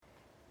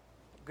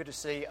Good to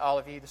see all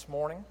of you this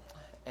morning,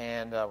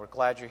 and we're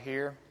glad you're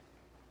here.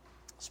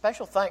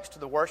 Special thanks to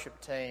the worship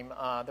team.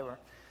 There were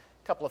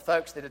a couple of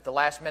folks that at the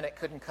last minute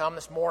couldn't come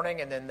this morning,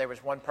 and then there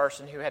was one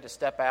person who had to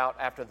step out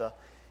after the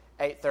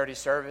 8:30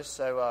 service.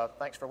 So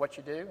thanks for what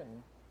you do,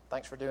 and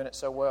thanks for doing it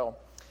so well.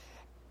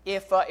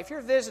 If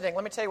you're visiting,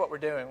 let me tell you what we're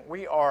doing.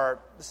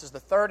 This is the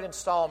third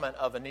installment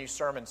of a new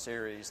sermon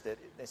series.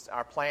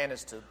 Our plan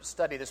is to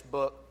study this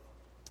book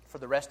for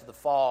the rest of the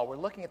fall. We're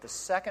looking at the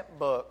second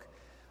book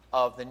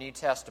of the New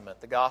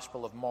Testament, the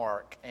Gospel of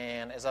Mark.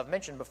 And as I've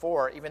mentioned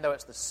before, even though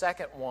it's the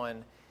second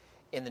one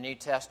in the New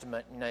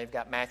Testament, you've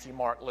got Matthew,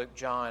 Mark, Luke,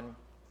 John,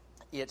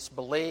 it's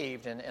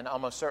believed and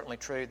almost certainly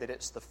true that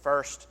it's the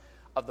first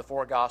of the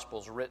four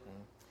Gospels written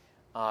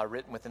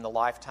within the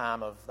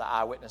lifetime of the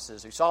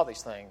eyewitnesses who saw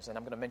these things. And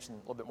I'm going to mention a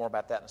little bit more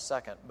about that in a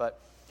second. But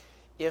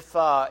if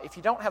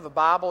you don't have a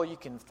Bible, you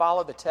can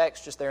follow the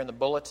text just there in the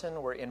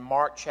bulletin. We're in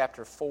Mark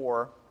chapter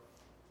 4,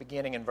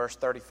 beginning in verse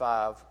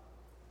 35.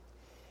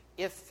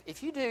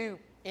 If you do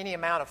any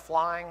amount of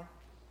flying,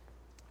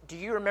 do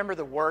you remember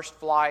the worst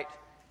flight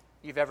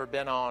you've ever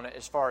been on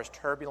as far as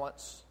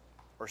turbulence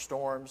or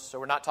storms? So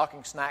we're not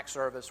talking snack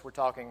service. We're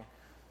talking,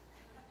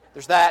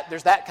 there's that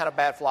kind of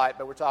bad flight,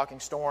 but we're talking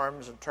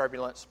storms and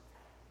turbulence.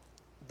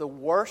 The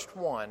worst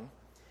one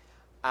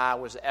I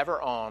was ever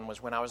on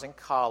was when I was in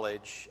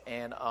college,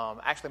 and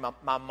actually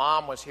my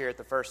mom was here at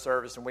the first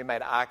service, and we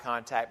made eye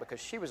contact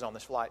because she was on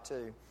this flight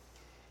too.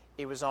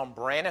 It was on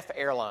Braniff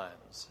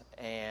Airlines,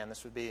 and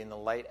this would be in the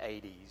late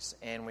 80s,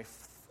 and we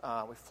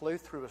flew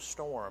through a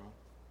storm,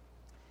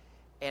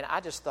 and I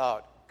just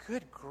thought,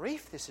 good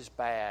grief, this is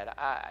bad.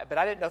 But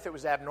I didn't know if it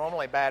was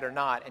abnormally bad or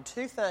not, and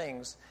two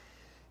things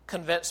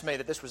convinced me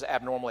that this was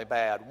abnormally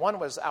bad. One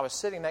was I was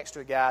sitting next to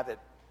a guy that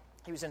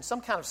he was in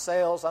some kind of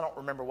sales, I don't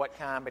remember what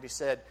kind, but he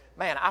said,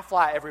 man, I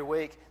fly every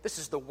week. This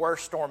is the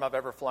worst storm I've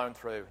ever flown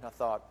through. And I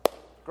thought,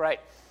 great.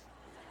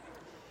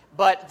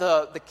 But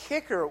the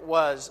kicker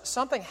was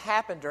something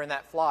happened during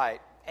that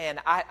flight, and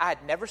I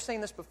had never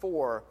seen this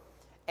before,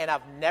 and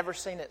I've never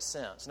seen it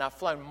since. And I've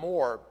flown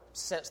more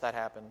since that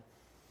happened.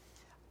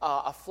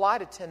 A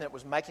flight attendant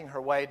was making her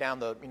way down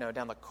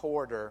the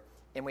corridor,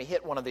 and we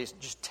hit one of these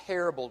just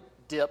terrible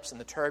dips in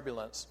the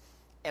turbulence.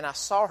 And I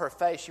saw her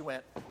face. She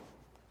went.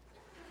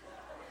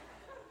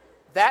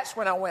 That's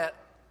when I went,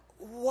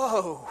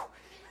 whoa,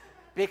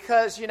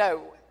 because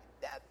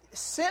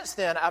since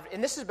then,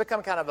 and this has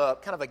become kind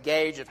of a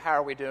gauge of how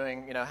are we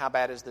doing, how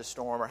bad is this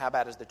storm or how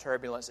bad is the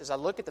turbulence, is I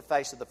look at the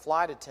face of the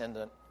flight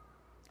attendant,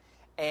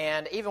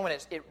 and even when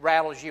it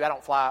rattles you, I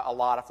don't fly a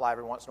lot, I fly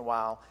every once in a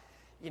while,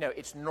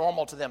 it's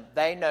normal to them.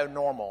 They know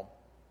normal.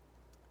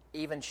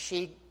 Even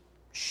she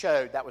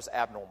showed that was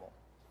abnormal.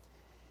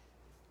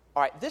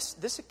 All right,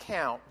 this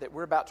account that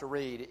we're about to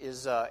read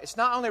is, it's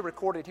not only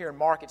recorded here in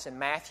Mark, it's in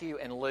Matthew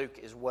and Luke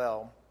as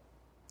well.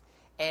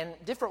 And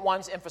different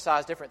ones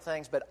emphasize different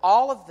things, but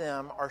all of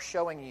them are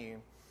showing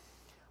you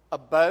a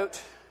boat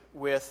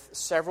with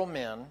several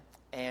men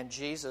and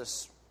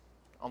Jesus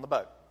on the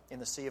boat in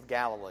the Sea of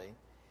Galilee.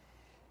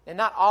 And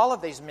not all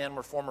of these men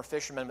were former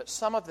fishermen, but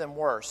some of them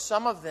were.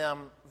 Some of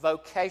them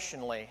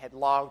vocationally had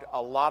logged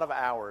a lot of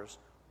hours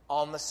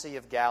on the Sea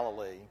of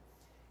Galilee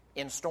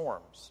in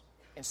storms.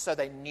 And so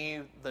they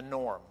knew the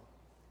norm.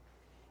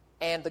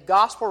 And the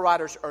gospel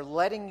writers are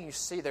letting you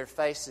see their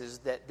faces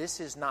that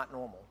this is not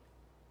normal.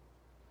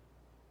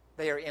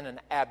 They are in an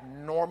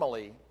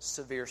abnormally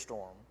severe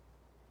storm.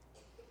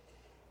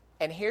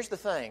 And here's the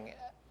thing.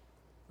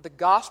 The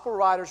gospel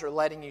writers are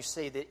letting you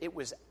see that it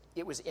was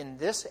in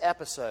this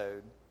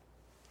episode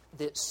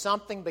that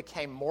something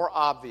became more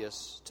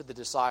obvious to the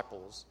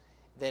disciples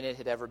than it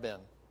had ever been.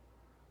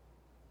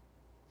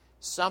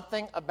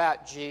 Something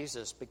about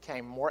Jesus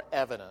became more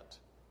evident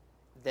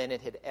than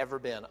it had ever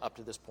been up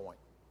to this point.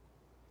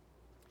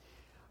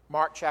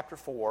 Mark chapter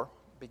 4,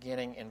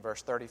 beginning in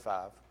verse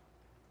 35.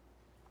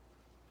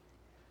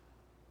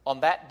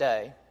 On that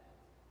day,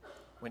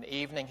 when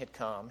evening had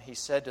come, he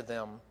said to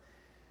them,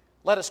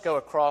 "Let us go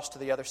across to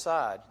the other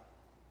side."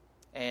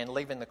 And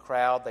leaving the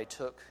crowd, they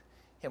took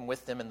him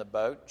with them in the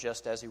boat,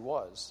 just as he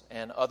was,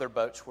 and other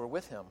boats were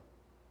with him.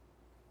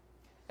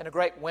 And a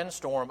great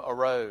windstorm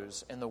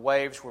arose, and the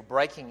waves were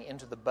breaking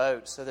into the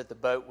boat, so that the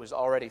boat was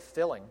already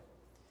filling.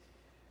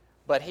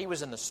 But he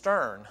was in the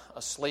stern,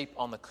 asleep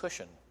on the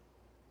cushion.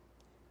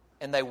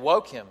 And they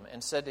woke him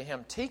and said to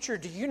him, "Teacher,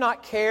 do you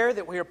not care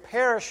that we are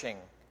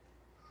perishing?"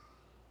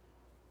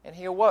 And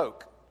he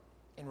awoke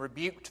and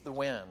rebuked the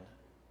wind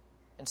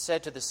and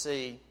said to the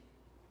sea,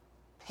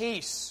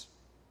 "Peace,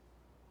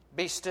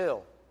 be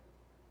still."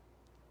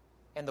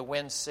 And the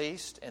wind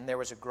ceased, and there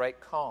was a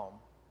great calm.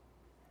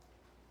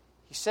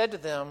 He said to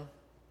them,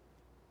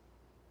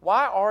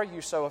 "Why are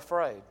you so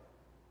afraid?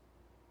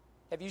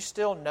 Have you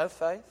still no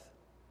faith?"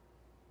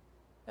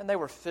 And they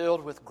were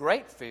filled with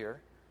great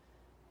fear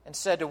and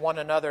said to one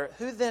another,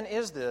 "Who then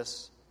is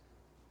this,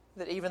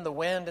 that even the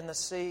wind and the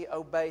sea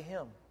obey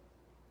him?"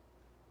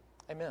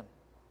 Amen.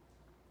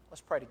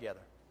 Let's pray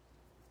together.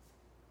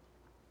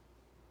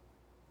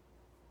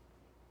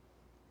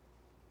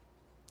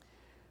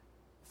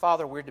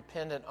 Father, we're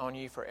dependent on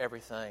you for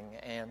everything,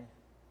 and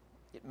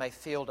it may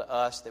feel to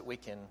us that we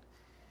can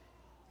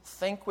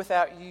think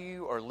without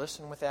you or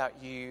listen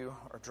without you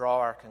or draw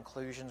our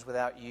conclusions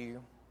without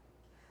you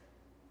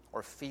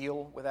or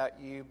feel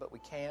without you, but we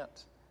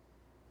can't.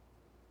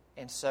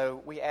 And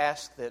so we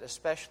ask that,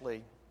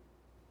 especially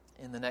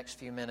in the next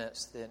few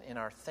minutes, that in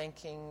our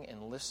thinking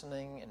and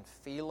listening and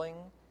feeling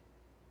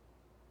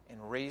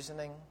and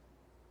reasoning,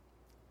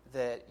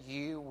 that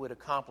you would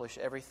accomplish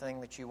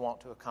everything that you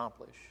want to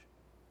accomplish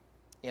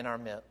in our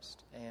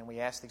midst. And we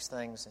ask these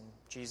things in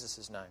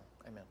Jesus' name.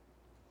 Amen.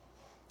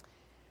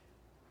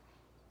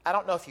 I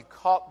don't know if you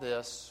caught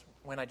this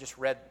when I just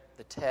read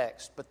the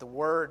text, but the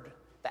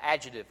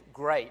adjective,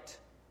 great,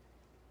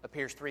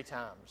 appears 3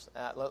 times.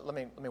 Let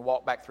me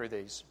walk back through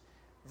these.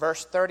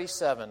 Verse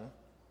 37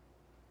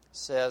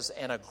 says,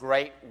 and a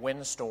great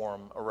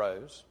windstorm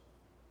arose.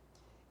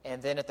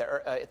 And then at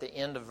the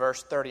end of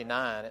verse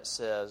 39, it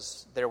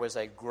says, there was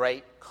a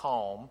great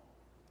calm.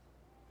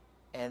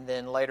 And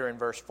then later in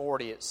verse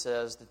 40, it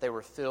says that they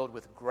were filled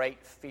with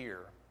great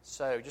fear.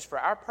 So just for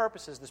our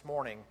purposes this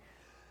morning,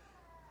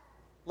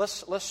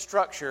 let's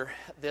structure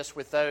this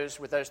with those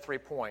 3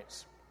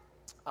 points.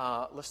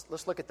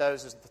 Let's look at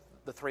those as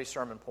the 3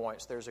 sermon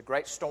points. There's a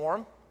great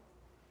storm,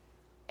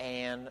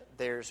 and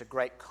there's a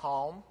great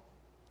calm,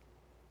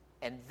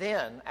 and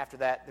then after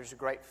that, there's a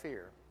great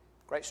fear.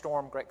 Great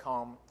storm, great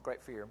calm,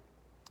 great fear.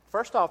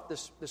 First off,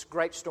 this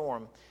great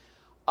storm.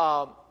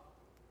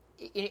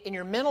 In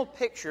your mental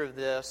picture of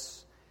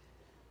this,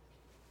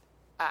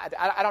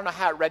 I don't know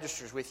how it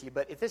registers with you,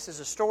 but if this is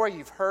a story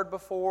you've heard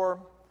before,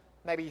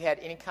 maybe you had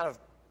any kind of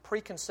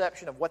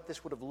preconception of what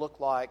this would have looked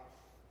like,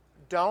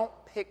 don't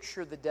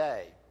picture the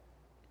day.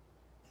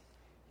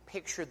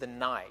 Picture the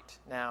night.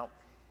 Now,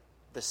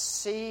 the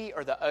sea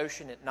or the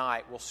ocean at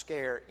night will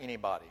scare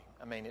anybody.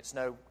 I mean, it's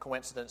no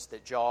coincidence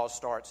that Jaws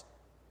starts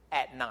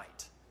at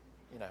night,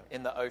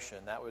 in the ocean.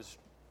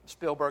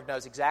 Spielberg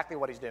knows exactly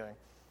what he's doing.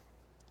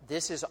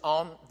 This is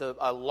on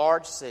a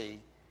large sea,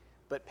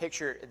 but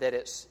picture that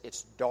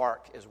it's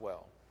dark as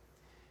well.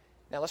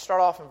 Now, let's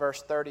start off in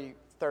verse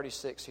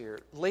 36 here.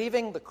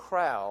 Leaving the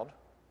crowd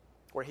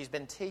where he's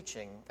been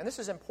teaching, and this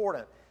is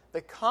important.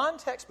 The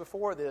context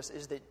before this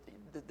is that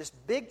this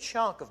big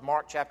chunk of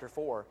Mark chapter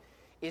 4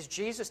 is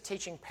Jesus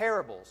teaching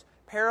parables.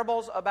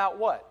 Parables about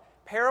what?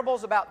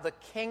 Parables about the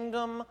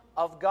kingdom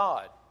of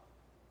God.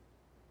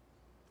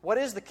 What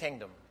is the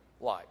kingdom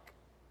like?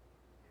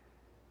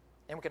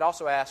 And we could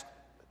also ask,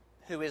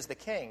 who is the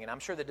king? And I'm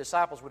sure the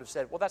disciples would have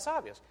said, well, that's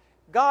obvious.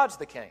 God's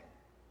the king.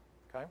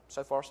 Okay,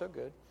 so far so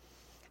good.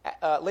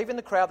 Leaving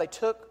the crowd, they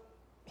took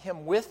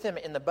him with them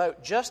in the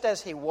boat, just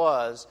as he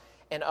was,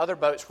 and other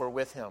boats were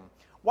with him.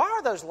 Why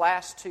are those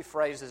last 2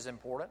 phrases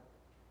important?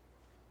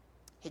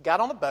 He got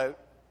on the boat,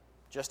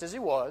 just as he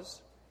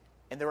was,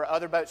 and there were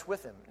other boats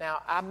with him.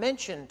 Now, I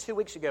mentioned 2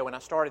 weeks ago when I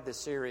started this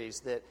series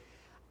that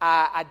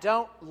I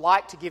don't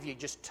like to give you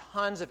just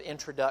tons of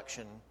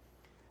introduction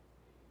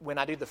when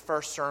I do the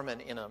first sermon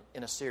in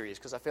a series,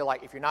 because I feel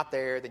like if you're not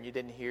there, then you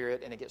didn't hear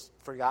it, and it gets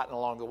forgotten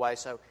along the way.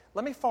 So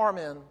let me farm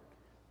in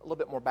a little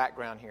bit more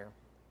background here.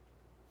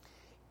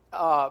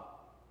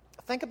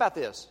 Think about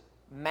this.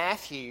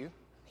 Matthew,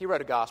 he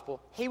wrote a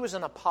gospel. He was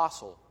an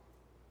apostle,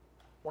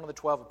 one of the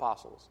 12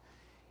 apostles.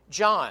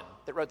 John,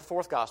 that wrote the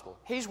 4th gospel,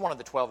 he's one of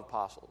the 12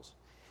 apostles.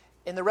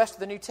 In the rest of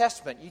the New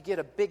Testament, you get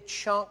a big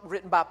chunk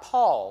written by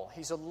Paul.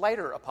 He's a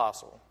later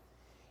apostle.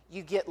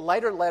 You get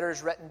later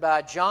letters written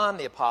by John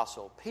the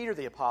apostle, Peter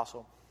the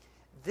apostle.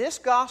 This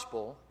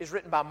gospel is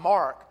written by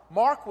Mark.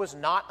 Mark was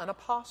not an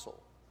apostle.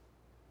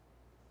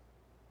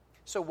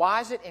 So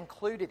why is it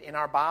included in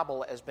our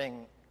Bible as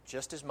being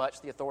just as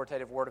much the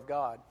authoritative Word of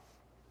God?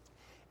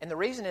 And the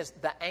reason is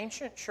the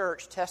ancient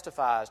church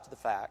testifies to the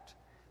fact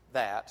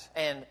that,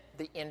 and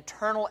the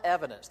internal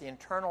evidence, the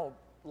internal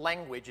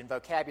language and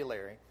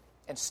vocabulary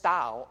and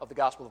style of the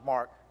Gospel of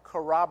Mark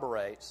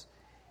corroborates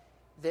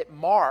that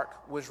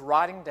Mark was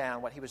writing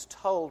down what he was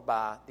told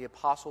by the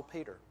Apostle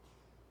Peter.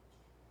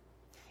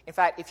 In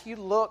fact, if you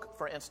look,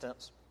 for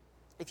instance,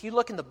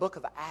 in the book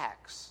of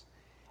Acts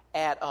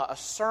at a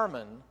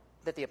sermon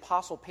that the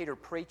Apostle Peter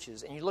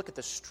preaches, and you look at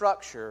the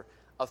structure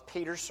of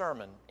Peter's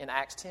sermon in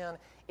Acts 10,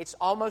 it's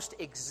almost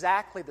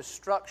exactly the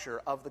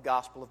structure of the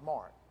Gospel of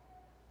Mark.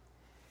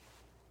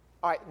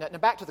 All right, now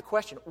back to the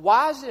question.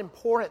 Why is it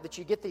important that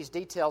you get these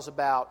details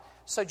about...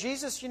 So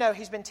Jesus,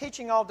 he's been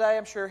teaching all day.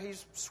 I'm sure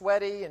he's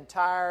sweaty and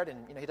tired,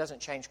 and he doesn't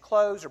change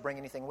clothes or bring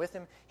anything with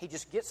him. He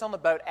just gets on the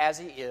boat as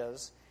he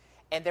is,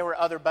 and there were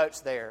other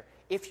boats there.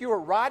 If you were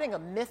writing a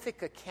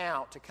mythic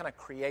account to kind of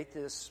create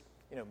this,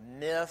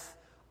 myth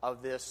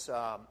of this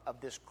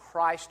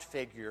Christ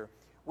figure,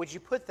 would you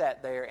put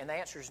that there? And the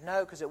answer is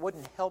no, because it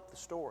wouldn't help the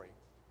story.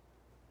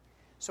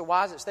 So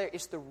why is it there?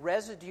 It's the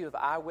residue of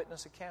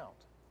eyewitness account.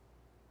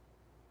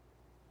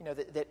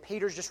 That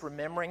Peter's just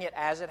remembering it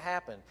as it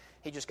happened.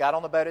 He just got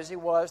on the boat as he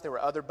was. There were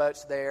other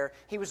boats there.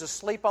 He was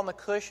asleep on the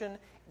cushion.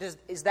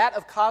 Is that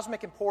of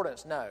cosmic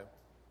importance? No.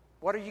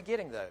 What are you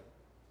getting, though?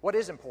 What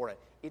is important?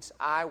 It's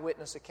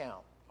eyewitness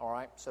account, all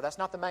right? So that's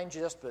not the main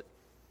gist, but,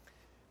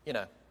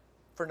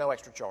 for no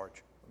extra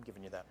charge. I'm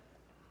giving you that.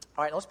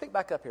 All right, let's pick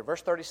back up here.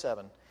 Verse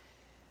 37.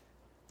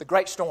 The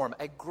great storm,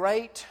 a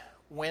great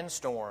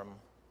windstorm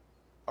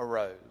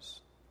arose.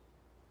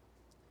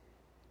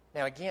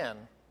 Now again,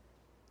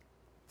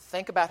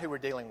 think about who we're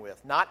dealing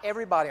with. Not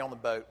everybody on the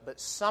boat, but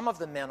some of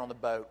the men on the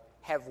boat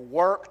have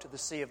worked the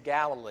Sea of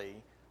Galilee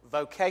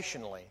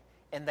vocationally,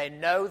 and they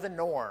know the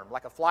norm.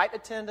 Like a flight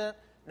attendant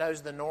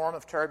knows the norm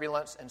of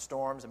turbulence and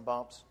storms and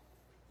bumps.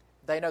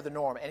 They know the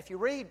norm. And if you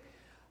read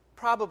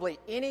probably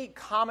any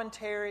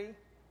commentary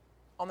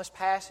on this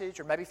passage,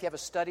 or maybe if you have a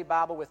study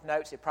Bible with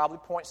notes, it probably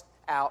points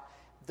out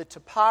the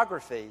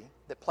topography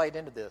that played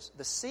into this.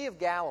 The Sea of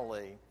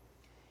Galilee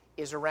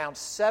is around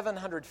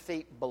 700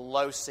 feet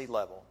below sea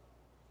level.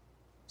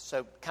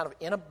 So kind of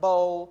in a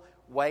bowl,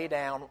 way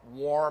down,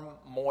 warm,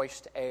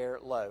 moist air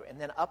low.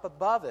 And then up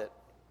above it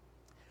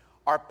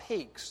are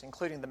peaks,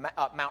 including the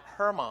Mount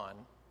Hermon,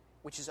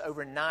 which is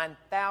over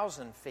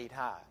 9,000 feet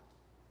high.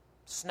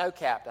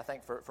 Snow-capped, I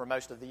think, for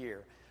most of the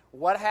year.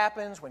 What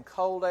happens when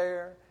cold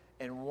air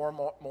and warm,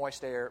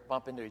 moist air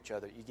bump into each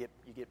other? You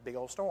get big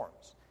old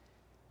storms.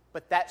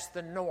 But that's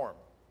the norm.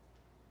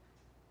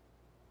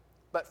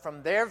 But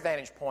from their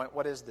vantage point,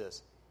 what is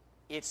this?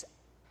 It's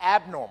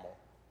abnormal.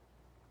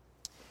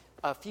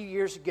 A few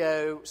years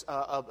ago,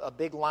 a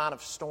big line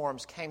of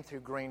storms came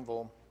through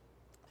Greenville,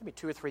 maybe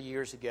 2 or 3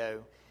 years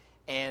ago,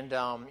 and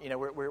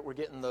we're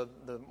getting the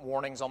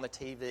warnings on the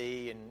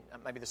TV, and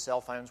maybe the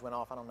cell phones went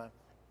off. I don't know.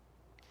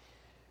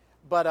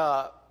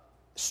 But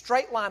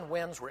straight line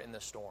winds were in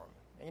this storm.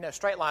 And,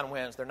 straight line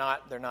winds, they're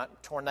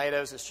not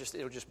tornadoes.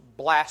 It'll just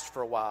blast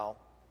for a while.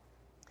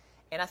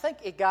 And I think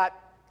it got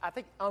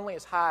only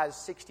as high as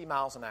 60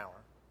 miles an hour.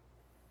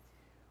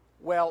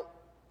 Well,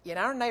 in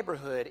our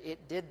neighborhood,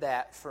 it did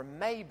that for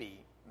maybe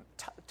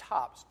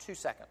tops 2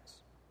 seconds.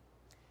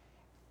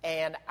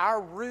 And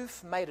our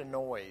roof made a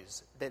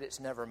noise that it's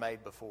never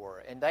made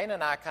before. And Dana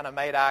and I kind of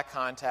made eye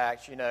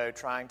contact,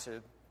 trying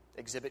to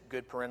exhibit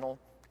good parental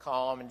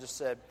calm, and just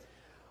said,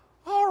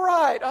 all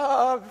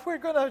right, we're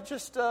going to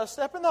just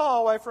step in the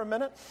hallway for a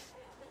minute.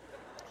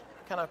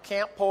 Kind of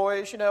camp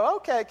poise,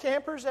 okay,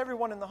 campers,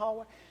 everyone in the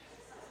hallway.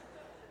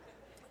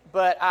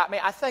 But,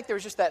 I think there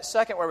was just that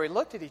second where we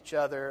looked at each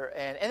other,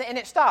 and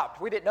it stopped.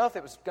 We didn't know if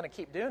it was going to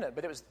keep doing it,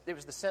 but it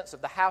was the sense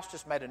of the house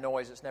just made a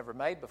noise it's never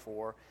made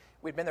before.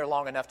 We'd been there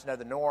long enough to know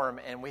the norm,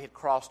 and we had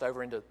crossed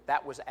over into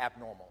that was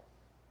abnormal.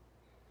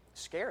 It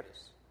scared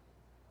us.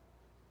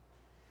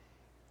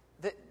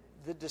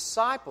 The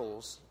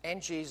disciples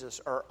and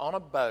Jesus are on a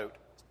boat,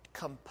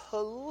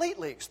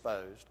 completely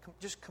exposed,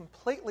 just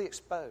completely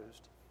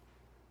exposed.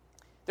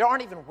 There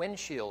aren't even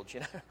windshields,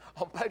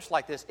 on boats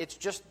like this. It's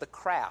just the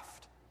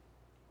craft.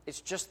 It's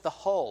just the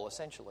hull,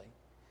 essentially,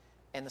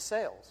 and the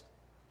sails.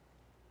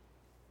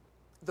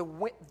 The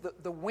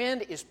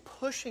wind is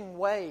pushing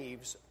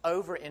waves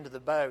over into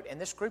the boat,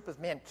 and this group of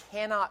men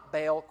cannot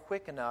bail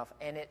quick enough,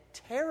 and it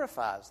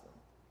terrifies them.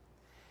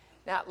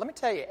 Now, let me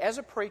tell you, as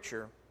a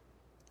preacher,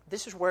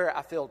 this is where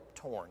I feel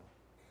torn.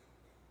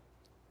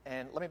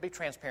 And let me be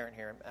transparent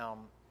here.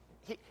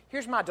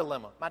 Here's my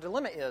dilemma. My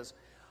dilemma is,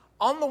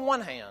 on the one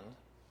hand,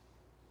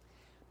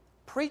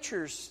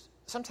 preachers,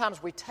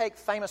 sometimes we take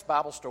famous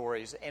Bible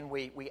stories and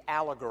we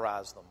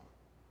allegorize them.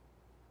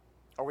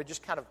 Or we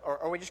just kind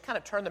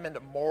of turn them into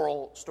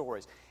moral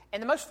stories.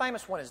 And the most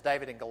famous one is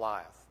David and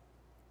Goliath.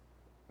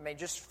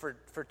 Just for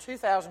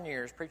 2,000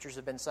 years, preachers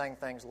have been saying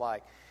things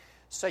like,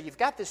 so you've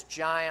got this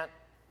giant,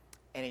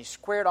 and he's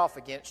squared off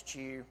against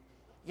you.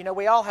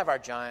 We all have our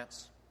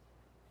giants.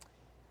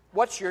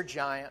 What's your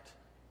giant?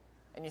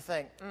 And you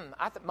think,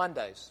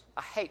 Mondays.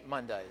 I hate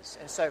Mondays.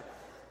 And so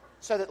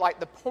that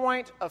the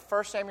point of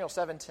 1 Samuel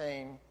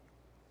 17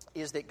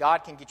 is that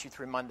God can get you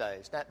through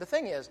Mondays. Now, the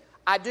thing is,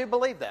 I do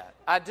believe that.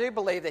 I do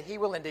believe that He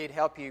will indeed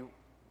help you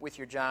with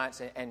your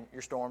giants and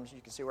your storms.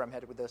 You can see where I'm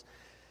headed with this.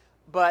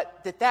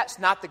 But that's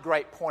not the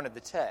great point of the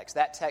text.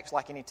 That text,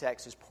 like any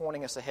text, is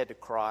pointing us ahead to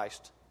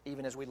Christ,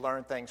 even as we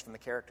learn things from the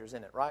characters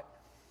in it, right?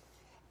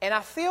 And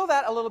I feel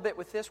that a little bit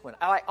with this one.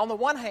 On the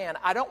one hand,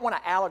 I don't want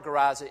to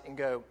allegorize it and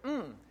go,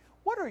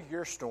 what are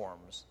your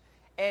storms?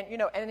 And,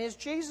 and is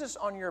Jesus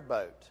on your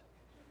boat?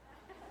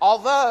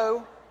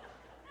 Although,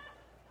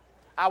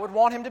 I would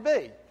want him to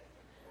be.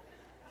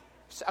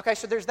 Okay,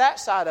 so there's that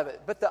side of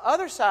it. But the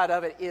other side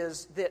of it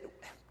is that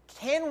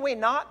can we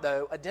not,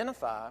 though,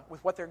 identify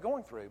with what they're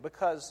going through?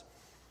 Because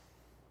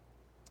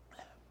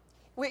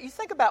you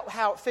think about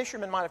how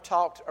fishermen might have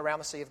talked around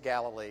the Sea of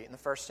Galilee in the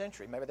first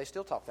century. Maybe they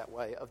still talk that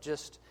way, of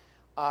just,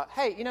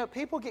 hey,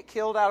 people get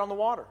killed out on the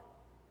water.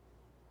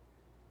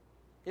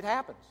 It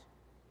happens.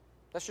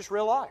 That's just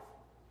real life.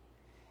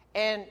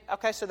 And,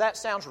 okay, so that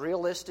sounds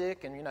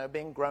realistic and,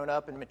 being grown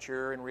up and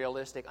mature and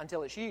realistic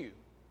until it's you.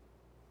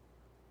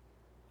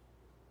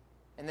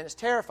 And then it's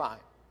terrifying.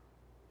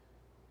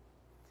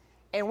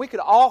 And we could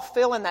all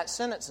fill in that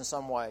sentence in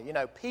some way.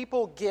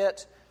 People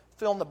get,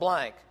 fill in the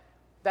blank.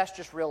 That's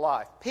just real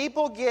life.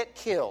 People get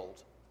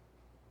killed.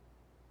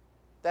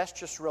 That's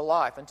just real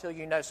life until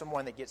you know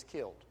someone that gets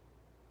killed.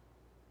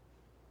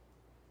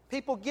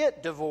 People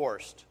get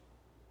divorced.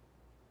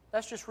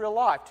 That's just real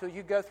life till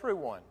you go through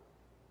one.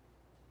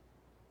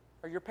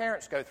 Or your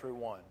parents go through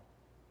one.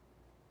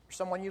 Or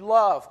someone you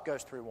love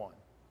goes through one.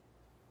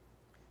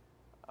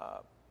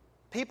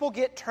 People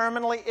get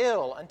terminally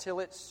ill until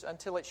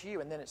it's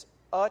you, and then it's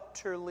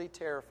utterly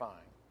terrifying.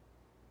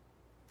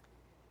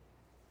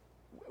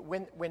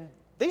 When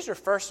these are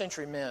first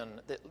century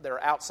men that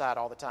are outside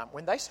all the time,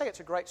 when they say it's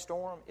a great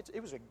storm,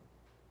 it was a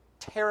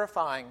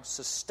terrifying,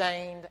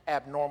 sustained,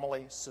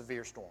 abnormally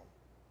severe storm.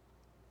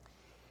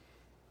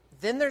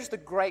 Then there's the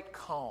great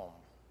calm.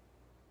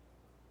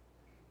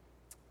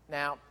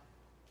 Now,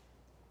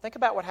 think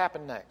about what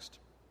happened next.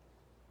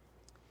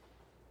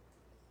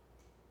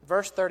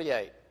 Verse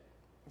 38.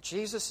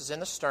 Jesus is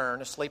in the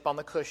stern, asleep on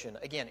the cushion.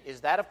 Again,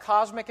 is that of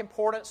cosmic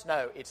importance?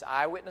 No, it's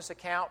eyewitness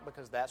account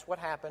because that's what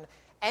happened.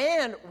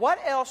 And what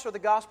else are the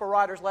gospel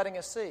writers letting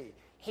us see?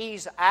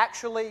 He's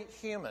actually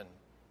human.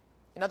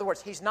 In other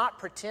words, he's not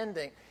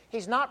pretending.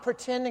 He's not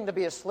pretending to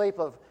be asleep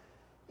of,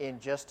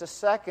 in just a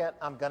second,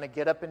 I'm going to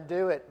get up and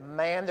do it.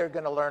 Man, they're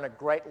going to learn a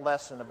great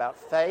lesson about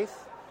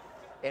faith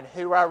and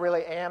who I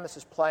really am. This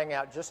is playing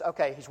out just,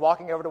 okay, he's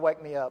walking over to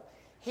wake me up.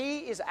 He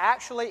is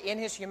actually, in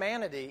his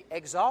humanity,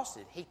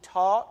 exhausted. He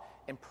taught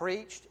and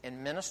preached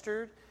and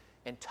ministered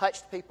and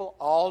touched people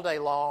all day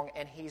long,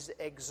 and he's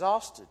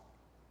exhausted.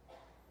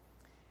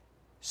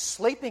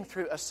 Sleeping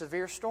through a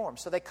severe storm.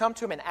 So they come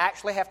to him and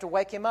actually have to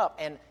wake him up.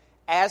 And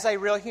as a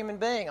real human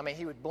being, I mean,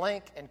 he would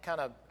blink and kind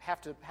of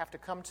have to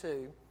come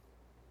to.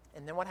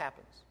 And then what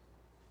happens?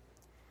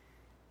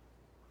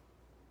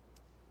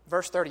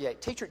 Verse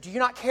 38, Teacher, do you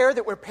not care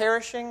that we're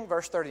perishing?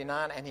 Verse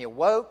 39, and he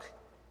awoke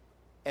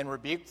and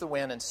rebuked the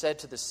wind and said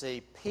to the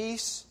sea,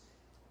 Peace,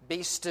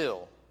 be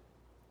still.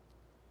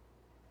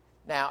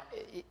 Now,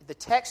 the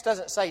text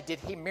doesn't say, did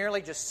he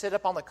merely just sit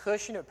up on the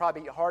cushion? It would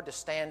probably be hard to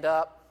stand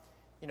up,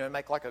 and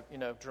make like a,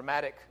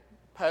 dramatic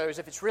pose.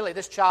 If it's really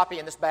this choppy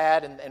and this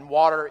bad and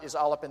water is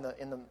all up in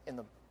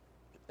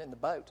the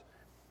boat.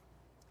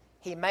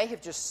 He may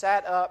have just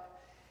sat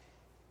up,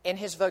 and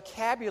his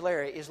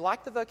vocabulary is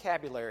like the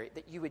vocabulary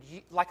that you would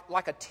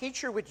like a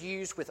teacher would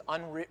use with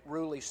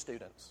unruly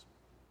students.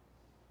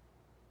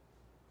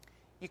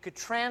 You could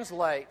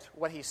translate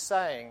what he's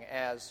saying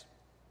as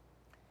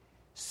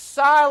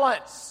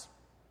silence.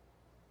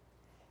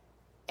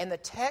 And the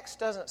text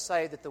doesn't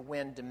say that the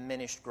wind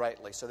diminished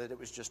greatly, so that it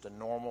was just a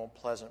normal,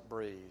 pleasant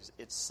breeze.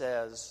 It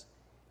says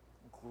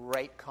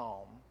great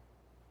calm.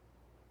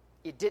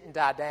 It didn't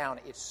die down,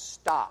 it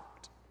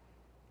stopped.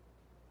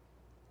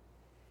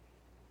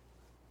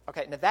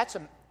 Okay, now that's,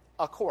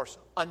 of course,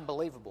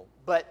 unbelievable.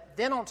 But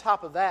then on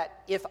top of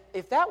that,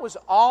 if that was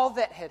all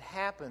that had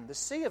happened, the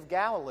Sea of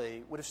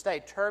Galilee would have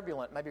stayed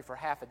turbulent maybe for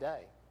half a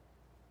day.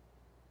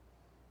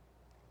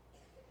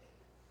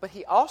 But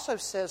he also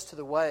says to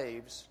the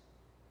waves,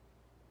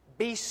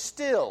 be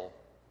still.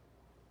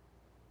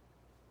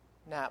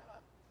 Now,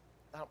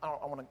 I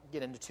don't want to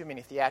get into too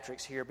many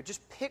theatrics here, but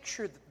just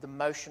picture the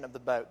motion of the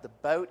boat. The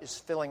boat is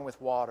filling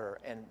with water,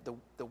 and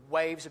the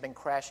waves have been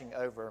crashing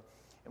over.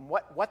 And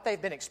what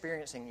they've been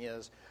experiencing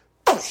is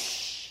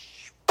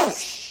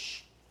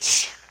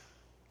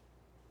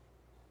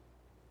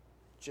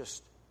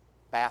just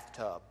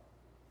bathtub.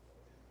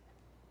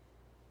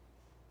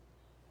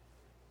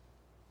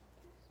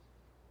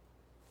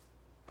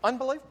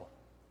 Unbelievable.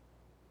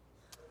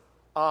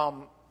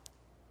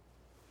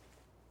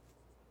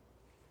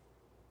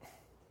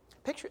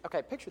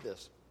 Picture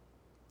this.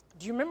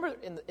 Do you remember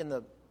in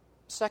the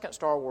second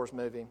Star Wars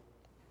movie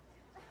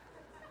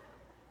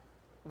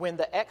when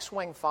the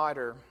X-Wing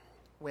fighter,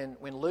 when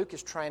Luke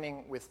is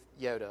training with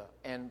Yoda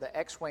and the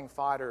X-Wing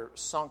fighter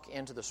sunk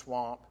into the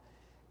swamp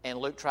and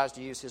Luke tries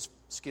to use his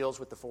skills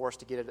with the Force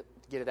to get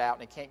it out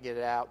and he can't get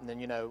it out, and then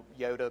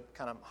Yoda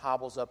kind of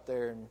hobbles up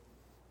there and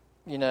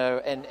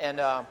and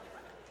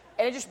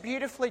it just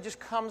beautifully just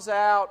comes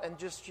out and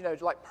just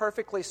like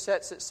perfectly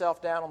sets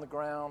itself down on the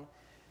ground.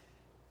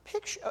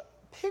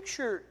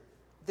 Picture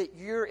that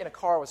you're in a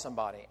car with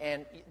somebody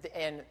and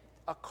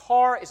a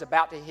car is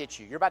about to hit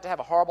you. You're about to have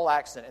a horrible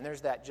accident, and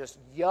there's that just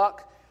yuck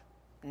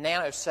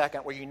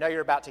nanosecond where you're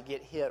about to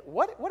get hit.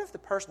 What if the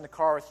person in the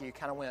car with you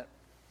kind of went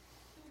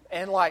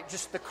and like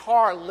just the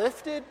car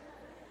lifted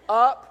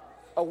up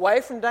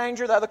away from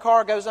danger, the other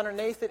car goes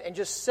underneath it and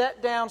just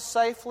set down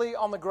safely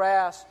on the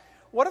grass?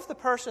 What if the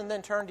person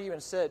then turned to you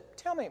and said,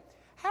 tell me,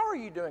 how are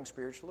you doing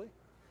spiritually?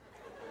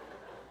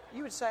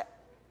 You would say,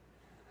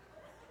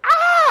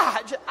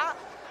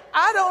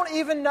 I don't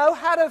even know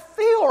how to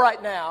feel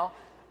right now.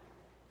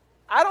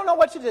 I don't know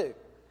what to do.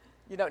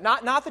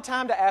 Not the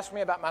time to ask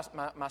me about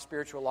my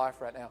spiritual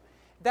life right now.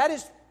 That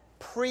is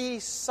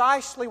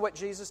precisely what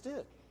Jesus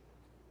did.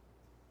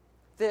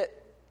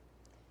 It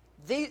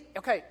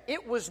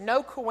was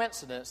no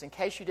coincidence, in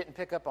case you didn't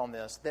pick up on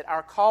this, that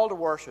our call to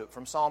worship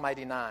from Psalm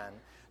 89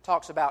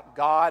 talks about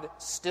God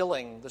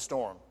stilling the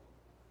storm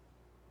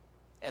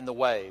and the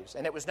waves.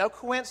 And it was no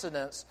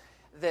coincidence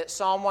that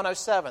Psalm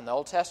 107, the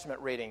Old Testament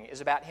reading,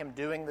 is about him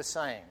doing the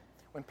same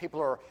when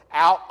people are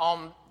out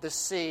on the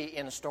sea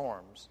in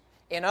storms.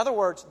 In other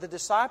words, the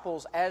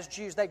disciples, as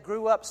Jews, they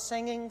grew up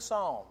singing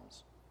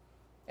psalms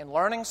and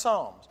learning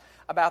Psalms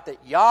about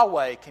that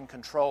Yahweh can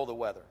control the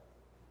weather.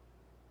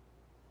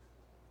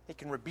 He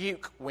can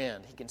rebuke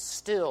wind. He can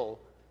still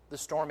the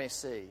stormy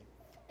sea.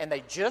 And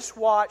they just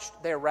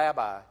watched their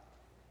rabbi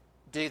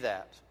do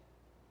that.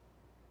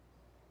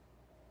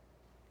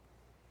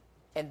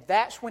 And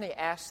that's when he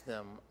asked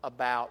them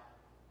about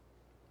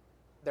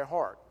their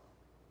heart.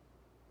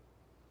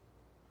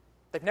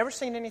 They've never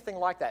seen anything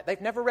like that. They've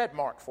never read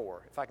Mark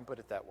 4, if I can put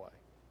it that way.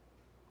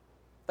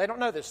 They don't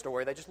know this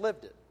story. They just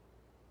lived it.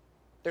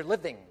 They're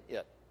living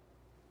it.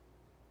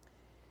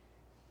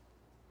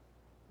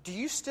 Do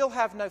you still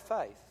have no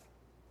faith?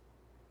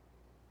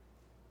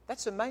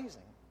 That's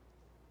amazing.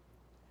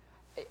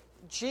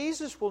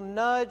 Jesus will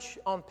nudge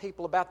on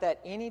people about that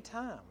any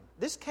time.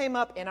 This came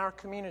up in our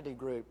community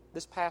group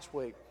this past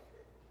week.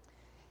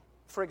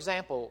 For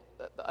example,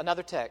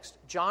 another text,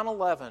 John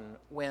 11,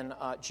 when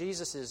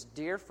Jesus'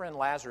 dear friend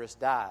Lazarus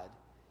died,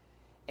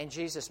 and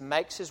Jesus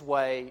makes his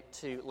way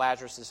to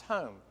Lazarus'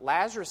 home.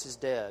 Lazarus is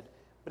dead,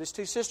 but his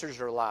two sisters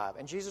are alive,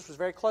 and Jesus was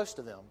very close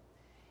to them.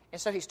 And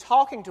so he's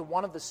talking to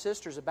one of the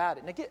sisters about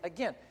it. And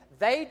again,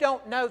 they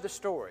don't know the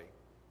story.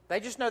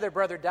 They just know their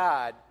brother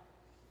died.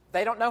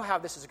 They don't know how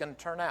this is going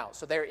to turn out.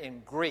 So they're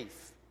in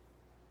grief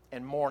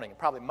and mourning.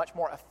 Probably much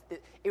more,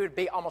 it would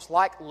be almost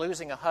like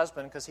losing a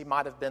husband because he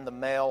might have been the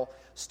male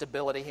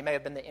stability. He may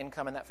have been the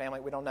income in that family.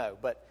 We don't know.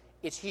 But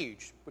it's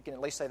huge. We can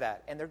at least say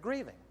that. And they're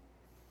grieving.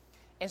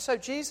 And so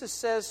Jesus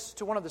says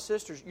to one of the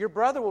sisters, your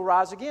brother will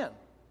rise again.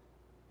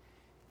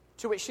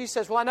 To which she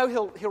says, well, I know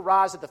he'll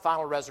rise at the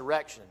final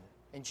resurrection.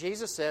 And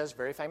Jesus says,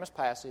 very famous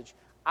passage,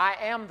 I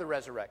am the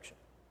resurrection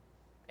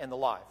and the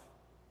life.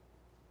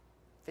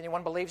 If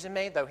anyone believes in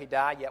me, though he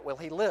die, yet will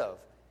he live.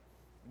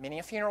 Many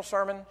a funeral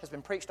sermon has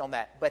been preached on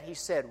that. But he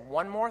said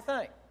one more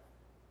thing.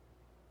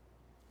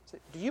 He said,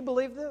 do you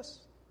believe this?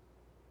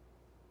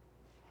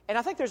 And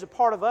I think there's a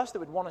part of us that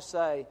would want to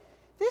say,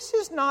 this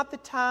is not the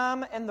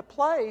time and the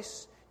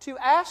place to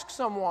ask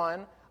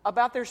someone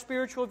about their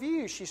spiritual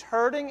views. She's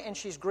hurting and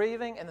she's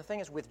grieving. And the thing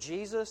is, with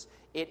Jesus,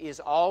 it is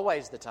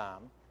always the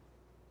time.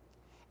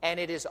 And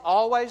it is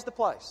always the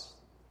place.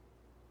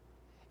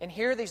 And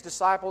here are these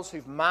disciples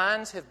whose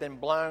minds have been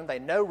blown. They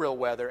know real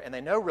weather and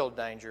they know real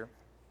danger.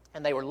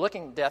 And they were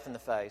looking death in the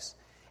face.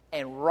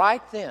 And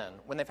right then,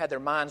 when they've had their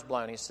minds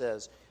blown, he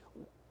says,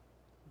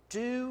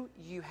 do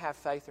you have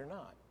faith or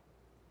not?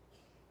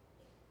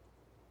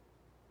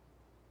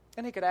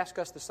 And he could ask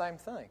us the same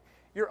thing.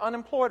 You're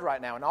unemployed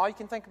right now, and all you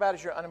can think about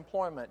is your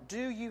unemployment.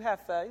 Do you have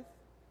faith?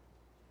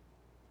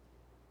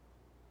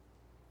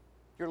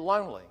 You're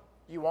lonely.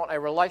 You want a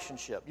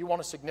relationship. You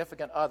want a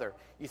significant other.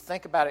 You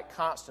think about it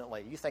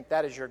constantly. You think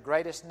that is your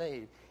greatest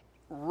need.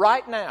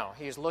 Right now,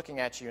 he is looking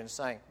at you and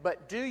saying,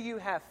 but do you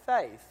have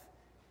faith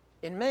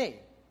in me?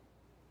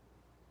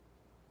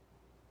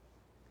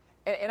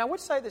 And I would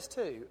say this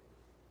too,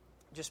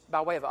 just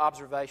by way of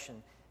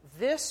observation.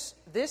 This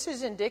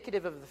is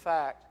indicative of the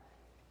fact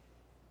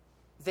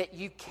that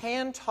you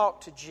can talk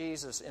to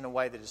Jesus in a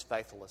way that is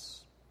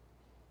faithless.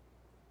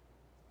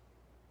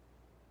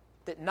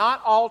 That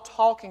not all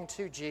talking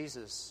to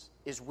Jesus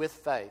is with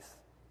faith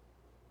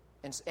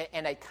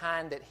and a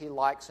kind that he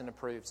likes and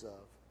approves of.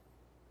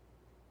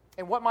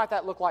 And what might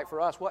that look like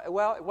for us?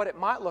 Well, what it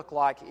might look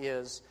like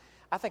is,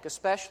 I think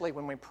especially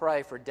when we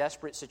pray for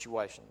desperate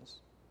situations,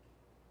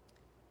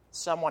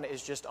 someone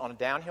is just on a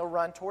downhill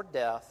run toward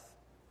death,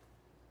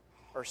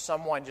 or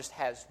someone just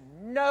has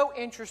no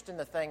interest in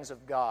the things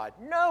of God,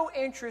 no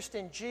interest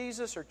in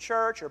Jesus or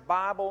church or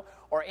Bible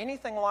or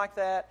anything like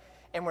that,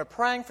 and we're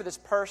praying for this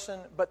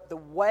person, but the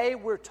way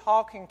we're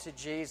talking to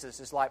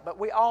Jesus is like, but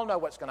we all know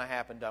what's going to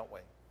happen, don't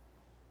we?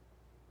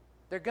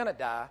 They're going to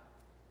die.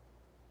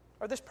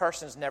 Or this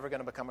person is never going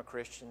to become a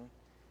Christian.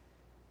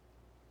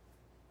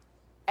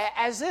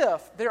 As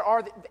if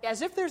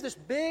there's this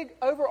big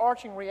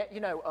overarching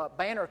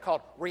banner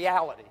called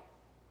reality.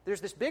 There's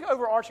this big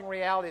overarching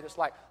reality that's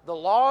like the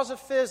laws of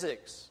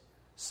physics,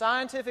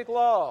 scientific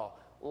law,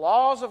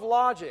 laws of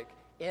logic,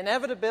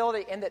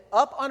 inevitability, and that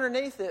up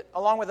underneath it,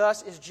 along with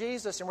us, is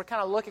Jesus, and we're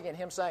kind of looking at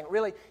him saying,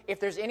 really, if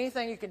there's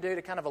anything you can do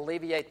to kind of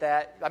alleviate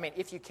that, I mean,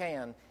 if you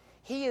can,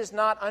 he is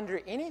not under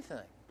anything.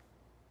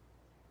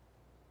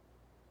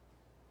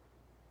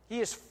 He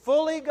is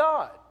fully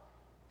God,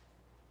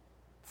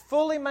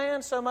 fully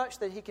man so much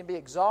that he can be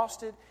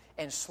exhausted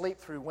and sleep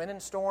through wind and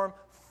storm,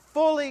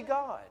 fully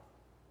God.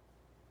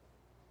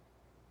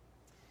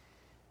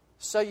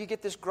 So you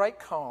get this great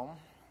calm,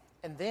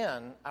 and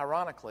then,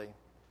 ironically,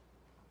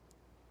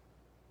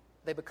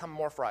 they become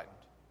more frightened.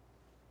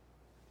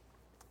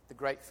 The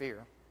great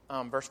fear.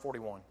 Verse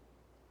 41.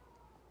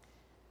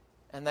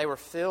 And they were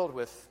filled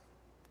with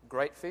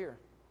great fear.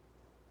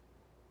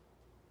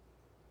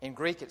 In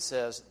Greek it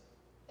says,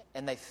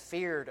 and they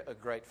feared a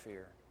great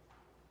fear.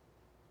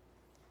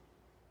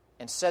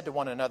 And said to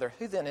one another,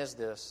 who then is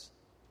this,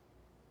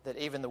 that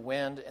even the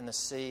wind and the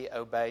sea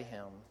obey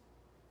him?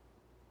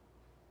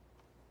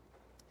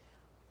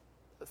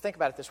 Think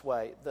about it this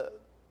way.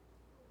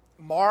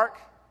 Mark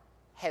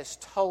has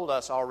told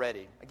us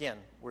already, again,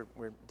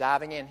 we're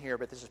diving in here,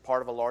 but this is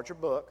part of a larger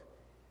book.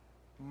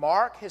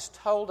 Mark has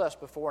told us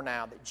before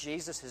now that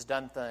Jesus has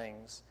done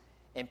things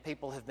and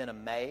people have been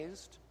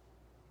amazed,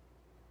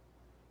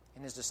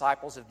 and his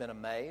disciples have been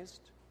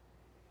amazed,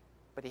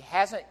 but he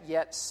hasn't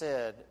yet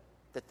said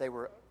that they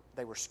were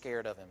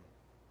scared of him.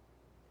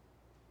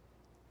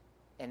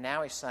 And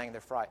now he's saying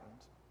they're frightened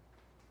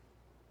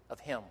of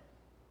him.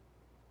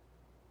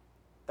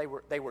 They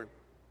were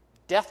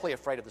deathly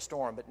afraid of the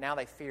storm, but now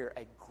they fear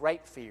a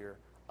great fear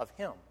of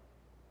him.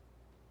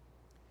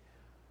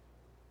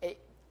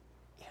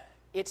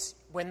 It's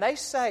when they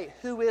say,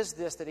 "Who is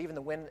this that even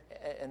the wind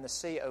and the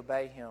sea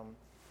obey him?"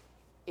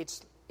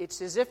 It's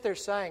as if they're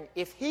saying,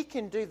 if he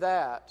can do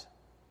that,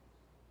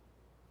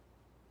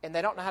 and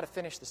they don't know how to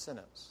finish the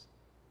sentence.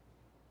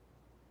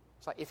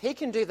 It's like, if he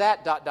can do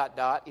that, ...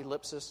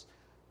 ellipsis,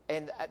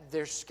 and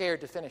they're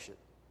scared to finish it.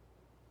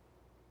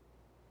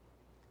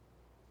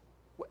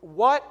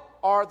 What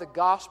are the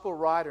gospel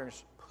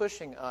writers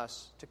pushing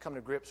us to come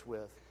to grips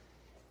with?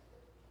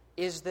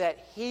 Is that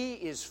he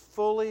is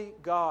fully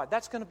God.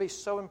 That's going to be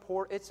so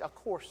important. It's, of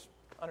course,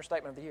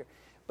 understatement of the year.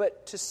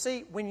 But to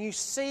see, when you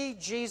see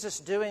Jesus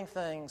doing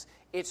things,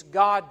 it's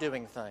God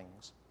doing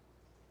things.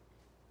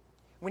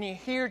 When you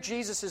hear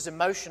Jesus'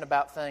 emotion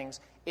about things,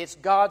 it's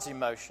God's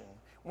emotion.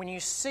 When you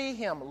see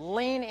him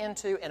lean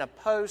into and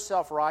oppose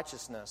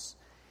self-righteousness,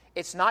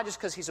 it's not just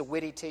because he's a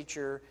witty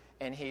teacher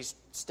and he's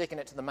sticking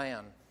it to the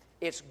man.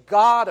 It's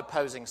God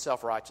opposing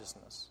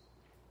self-righteousness.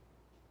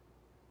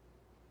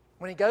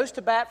 When he goes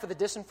to bat for the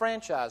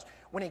disenfranchised,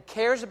 when he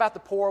cares about the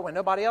poor when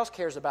nobody else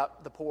cares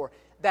about the poor,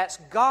 that's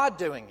God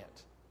doing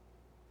it.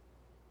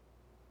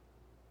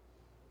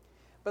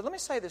 But let me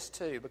say this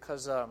too,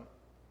 because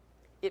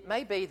it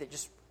may be that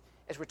just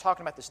as we're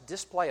talking about this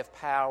display of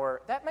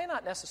power, that may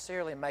not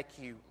necessarily make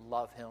you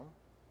love him.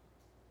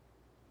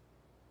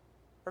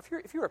 Or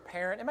if you're a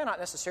parent, it may not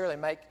necessarily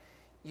make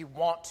you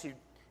want to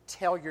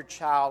tell your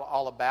child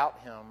all about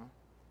him.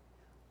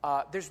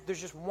 There's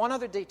just one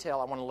other detail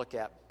I want to look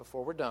at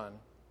before we're done.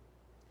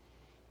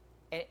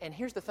 And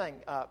here's the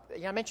thing.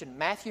 I mentioned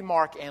Matthew,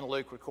 Mark, and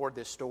Luke record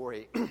this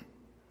story.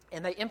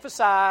 And they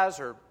emphasize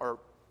or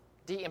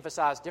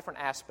de-emphasize different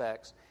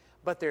aspects.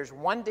 But there's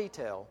one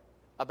detail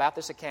about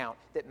this account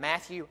that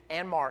Matthew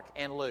and Mark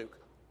and Luke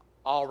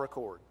all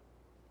record.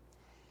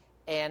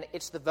 And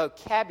it's the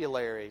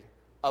vocabulary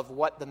of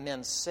what the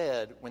men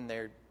said when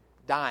they're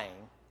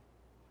dying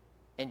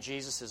and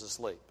Jesus is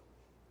asleep.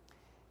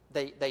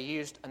 They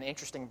used an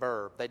interesting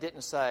verb. They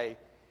didn't say,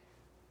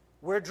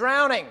 "We're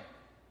drowning."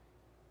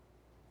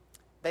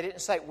 They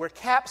didn't say, "We're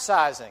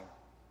capsizing."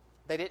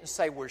 They didn't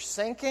say, "We're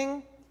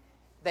sinking."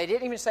 They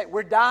didn't even say,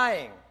 "We're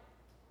dying."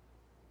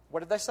 What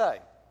did they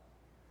say?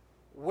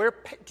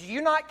 Do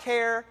you not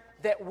care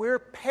that we're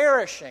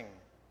perishing?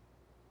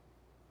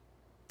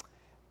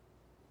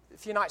 A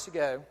few nights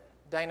ago,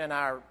 Dana and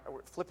I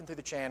were flipping through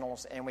the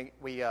channels, and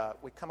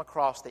we come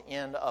across the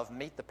end of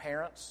Meet the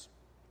Parents.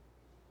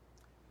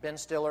 Ben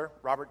Stiller,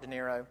 Robert De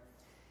Niro.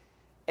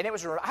 And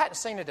I hadn't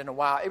seen it in a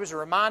while. It was a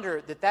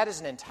reminder that is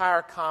an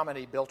entire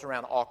comedy built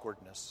around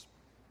awkwardness.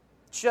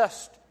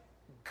 Just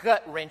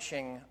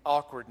gut-wrenching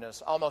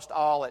awkwardness, almost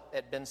all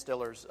at Ben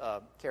Stiller's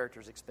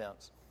character's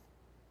expense.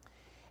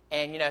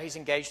 And, he's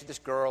engaged with this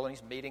girl, and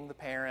he's meeting the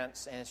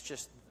parents, and it's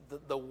just,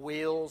 the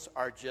wheels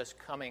are just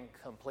coming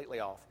completely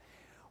off.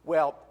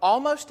 Well,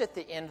 almost at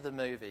the end of the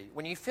movie,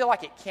 when you feel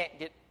like it can't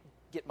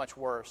get much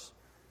worse,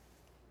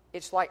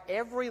 it's like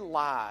every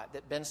lie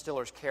that Ben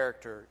Stiller's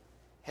character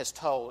has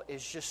told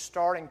is just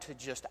starting to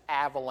just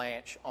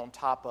avalanche on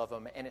top of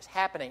him, and it's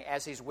happening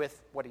as he's with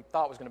what he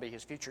thought was going to be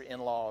his future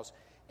in-laws,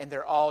 and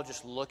they're all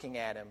just looking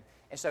at him.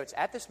 And so it's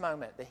at this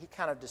moment that he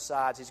kind of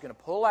decides he's going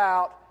to pull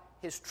out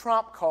his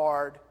trump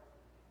card,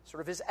 sort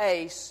of his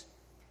ace,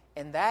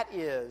 and that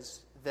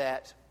is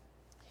that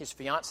his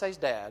fiance's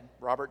dad,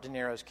 Robert De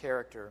Niro's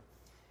character,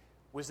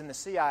 was in the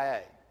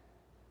CIA.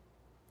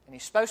 And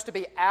he's supposed to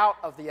be out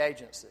of the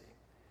agency.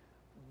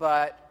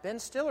 But Ben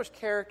Stiller's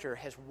character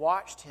has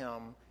watched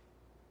him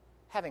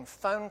having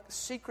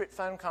secret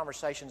phone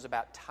conversations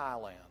about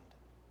Thailand.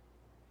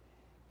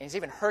 And he's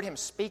even heard him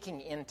speaking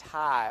in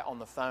Thai on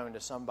the phone to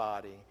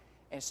somebody.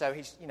 And so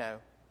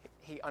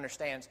he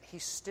understands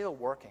he's still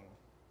working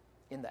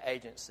in the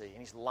agency, and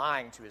he's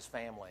lying to his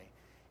family.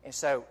 And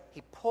so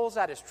he pulls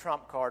out his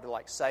trump card to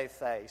save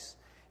face,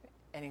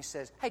 and he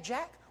says, "Hey,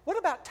 Jack, what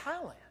about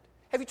Thailand?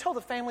 Have you told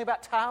the family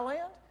about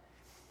Thailand?"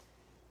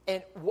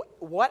 And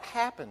what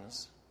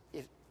happens,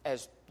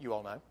 as you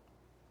all know,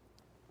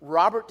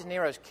 Robert De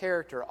Niro's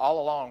character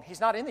all along, he's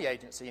not in the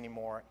agency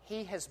anymore.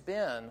 He has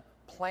been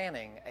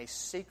planning a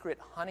secret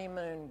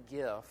honeymoon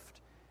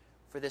gift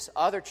for this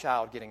other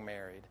child getting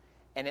married,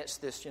 and it's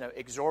this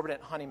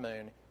exorbitant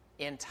honeymoon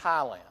in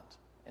Thailand,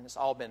 and it's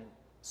all been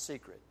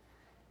secret.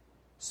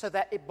 So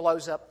that it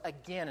blows up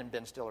again in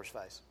Ben Stiller's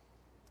face.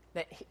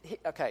 Now,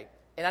 okay,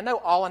 and I know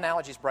all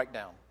analogies break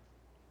down,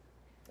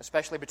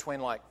 especially between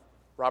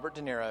Robert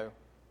De Niro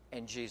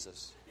and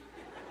Jesus.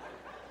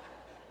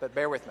 But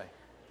bear with me.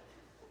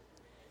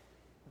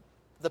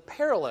 The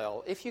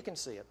parallel, if you can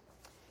see it,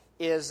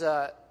 is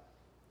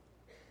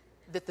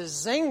that the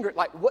zinger,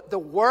 like what the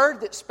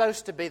word that's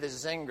supposed to be the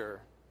zinger,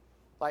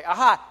 like,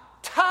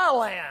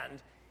 Thailand,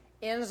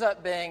 ends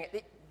up being,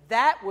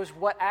 that was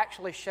what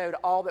actually showed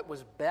all that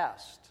was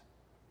best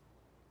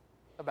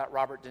about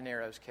Robert De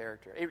Niro's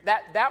character.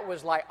 That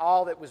was like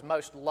all that was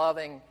most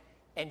loving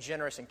and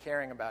generous and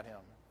caring about him.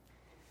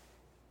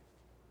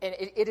 And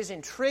it is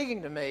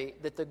intriguing to me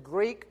that the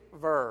Greek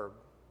verb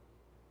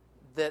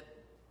that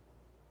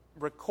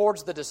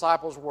records the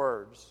disciples'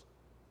 words,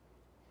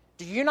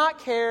 do you not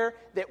care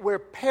that we're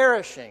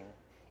perishing?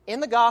 In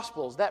the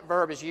Gospels, that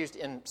verb is used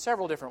in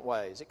several different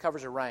ways. It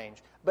covers a range.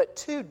 But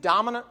two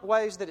dominant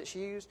ways that it's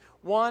used.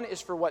 One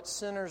is for what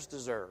sinners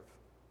deserve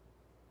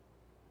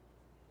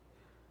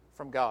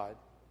from God.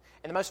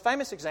 And the most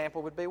famous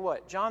example would be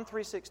what? John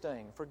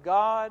 3:16. For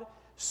God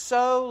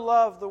so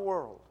loved the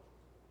world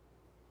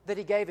that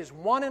He gave His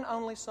one and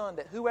only Son,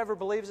 that whoever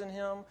believes in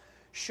Him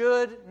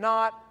should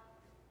not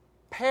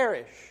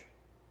perish.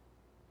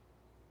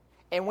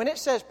 And when it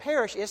says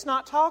perish, it's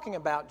not talking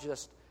about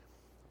just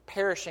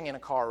perishing in a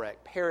car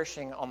wreck,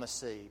 perishing on the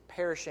sea,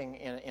 perishing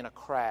in a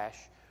crash,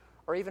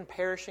 or even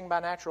perishing by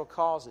natural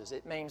causes.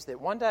 It means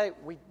that one day,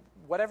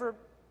 whatever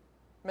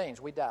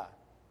means, we die.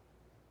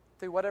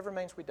 Through whatever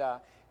means we die.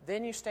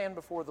 Then you stand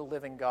before the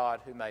living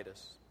God who made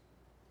us.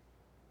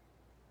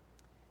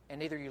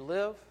 And either you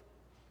live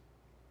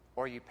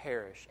or you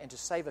perish. And to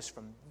save us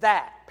from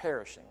that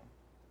perishing,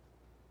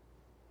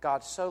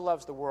 God so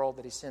loves the world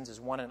that He sends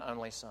His one and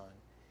only Son.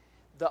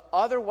 The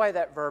other way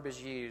that verb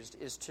is used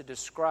is to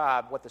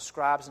describe what the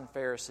scribes and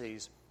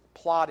Pharisees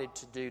plotted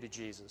to do to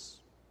Jesus.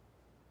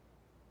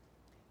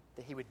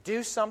 That He would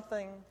do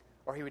something,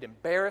 or He would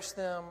embarrass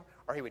them,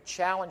 or He would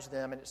challenge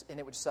them, and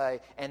it would say,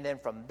 and then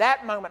from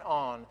that moment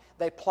on,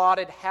 they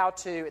plotted how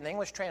to, and the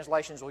English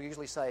translations will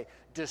usually say,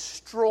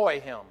 destroy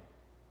Him.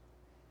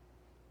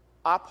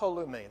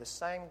 Apolumi, the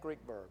same Greek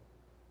verb.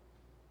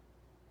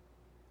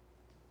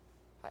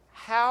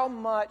 How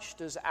much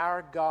does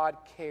our God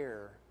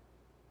care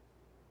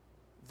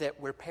that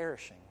we're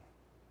perishing?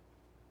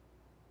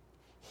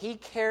 He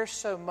cares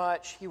so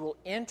much, He will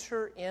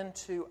enter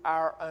into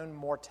our own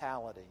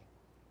mortality.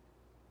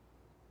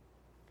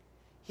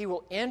 He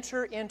will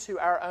enter into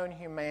our own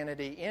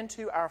humanity,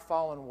 into our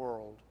fallen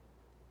world,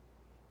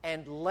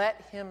 and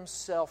let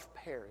Himself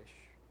perish.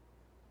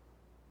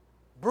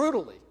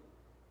 Brutally,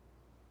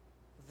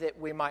 that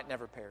we might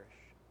never perish.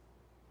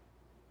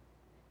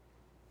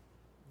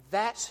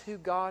 That's who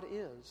God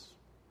is.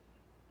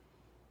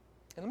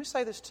 And let me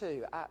say this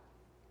too.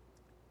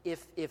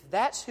 If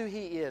that's who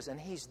He is, and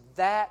He's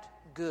that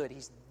good,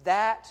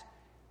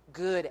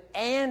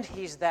 and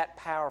He's that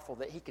powerful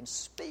that He can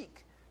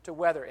speak to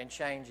weather and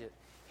change it,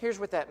 here's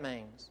what that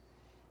means.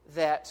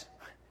 That,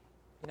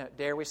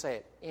 dare we say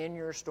it, in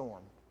your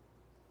storm,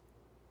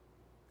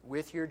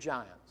 with your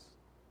giants,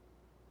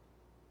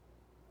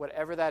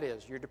 whatever that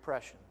is, your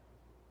depression,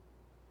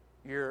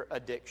 your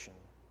addiction,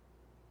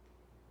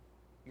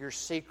 your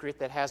secret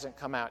that hasn't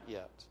come out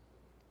yet,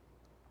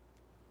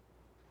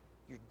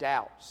 your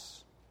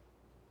doubts,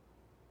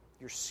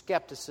 your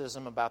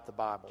skepticism about the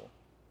Bible,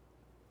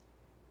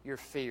 your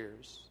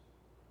fears,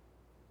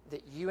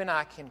 that you and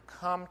I can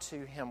come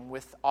to Him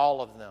with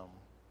all of them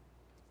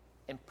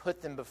and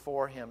put them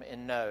before Him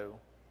and know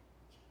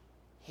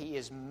He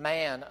is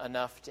man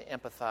enough to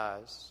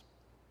empathize.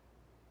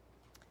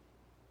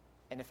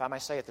 And if I may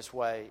say it this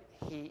way,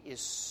 He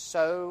is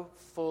so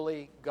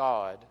fully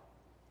God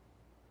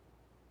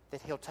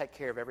that He'll take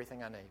care of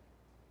everything I need.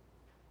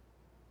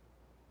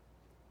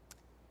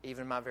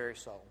 Even my very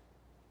soul.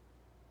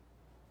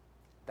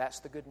 That's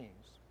the good news.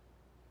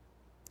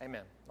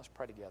 Amen. Let's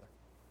pray together.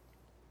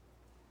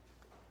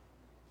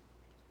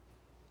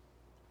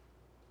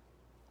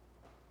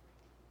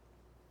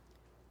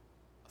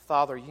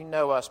 Father, You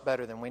know us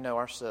better than we know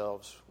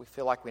ourselves. We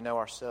feel like we know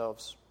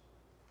ourselves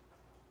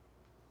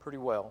pretty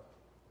well.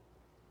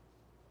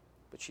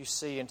 But You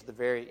see into the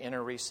very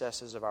inner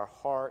recesses of our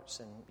hearts,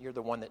 and You're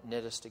the one that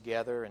knit us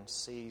together and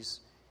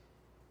sees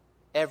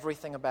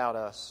everything about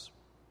us,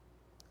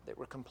 that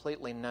we're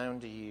completely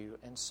known to You.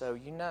 And so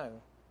You know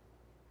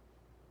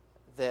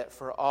that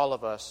for all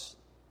of us,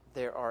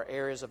 there are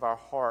areas of our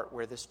heart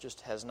where this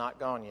just has not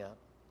gone yet.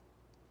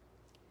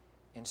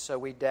 And so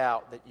we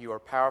doubt that You are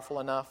powerful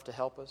enough to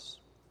help us,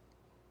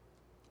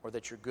 or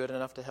that You're good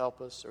enough to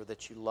help us, or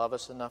that You love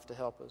us enough to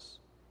help us.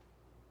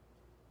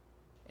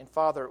 And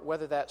Father,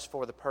 whether that's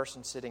for the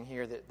person sitting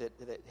here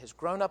that has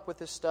grown up with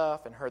this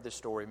stuff and heard this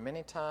story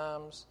many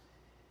times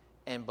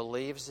and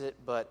believes it,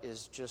 but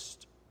is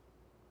just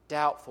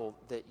doubtful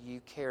that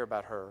You care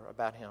about her,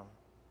 about him.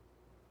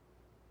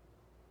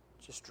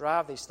 Just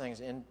drive these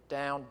things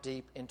down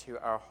deep into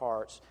our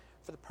hearts.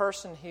 For the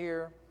person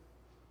here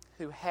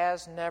who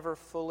has never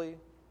fully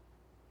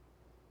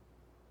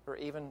or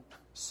even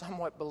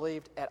somewhat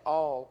believed at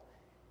all,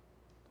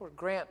 Lord,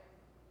 grant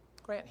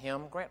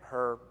him, grant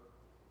her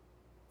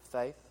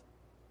faith,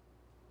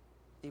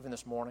 even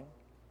this morning,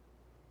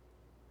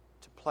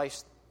 to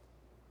place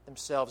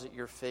themselves at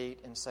Your feet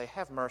and say,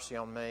 have mercy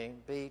on me.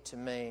 Be to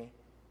me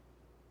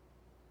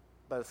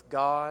both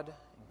God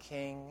and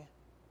King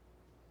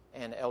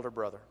and elder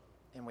brother.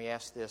 And we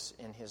ask this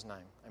in his name.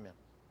 Amen.